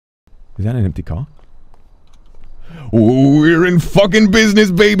Is that an empty car? Ooh, we're in fucking business,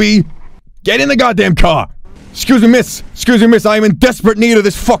 baby! Get in the goddamn car! Excuse me, miss! Excuse me, miss, I am in desperate need of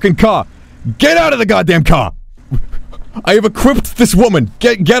this fucking car! Get out of the goddamn car! I have equipped this woman!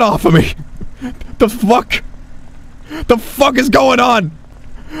 Get off of me! The fuck? The fuck is going on?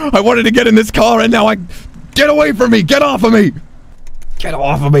 I wanted to get in this car and now get away from me! Get off of me! Get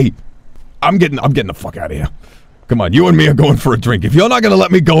off of me! I'm getting the fuck out of here. Come on, you and me are going for a drink. If you're not gonna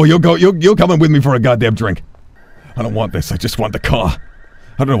let me go, you're coming with me for a goddamn drink. I don't want this, I just want the car.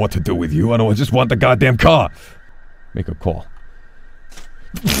 I don't know what to do with you, I just want the goddamn car. Make a call.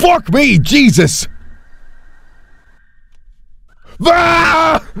 Fuck me, Jesus!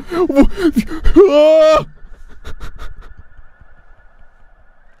 Ah!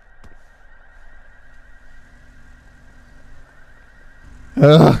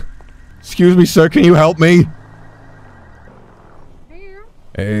 Excuse me, sir, can you help me?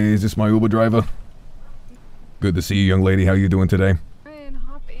 Hey, is this my Uber driver? Good to see you, young lady. How you doing today?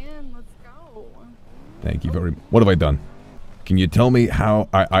 Hop in, let's go. Thank you very much. What have I done? Can you tell me how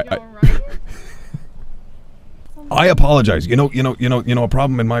I apologize. You know, a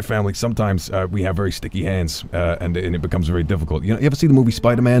problem in my family. Sometimes we have very sticky hands, and it becomes very difficult. You ever see the movie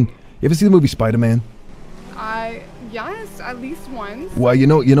Spider-Man? You ever see the movie Spider-Man? Yes, at least once. Well, you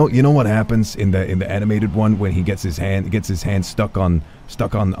know what happens in the animated one when he gets his hand stuck on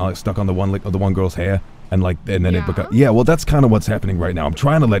the one girl's hair, and then it becomes well, that's kind of what's happening right now. I'm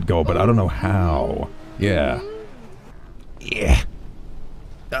trying to let go, but I don't know how. Yeah. Yeah.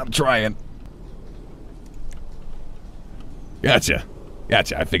 I'm trying. Gotcha.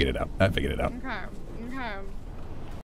 I figured it out. Okay.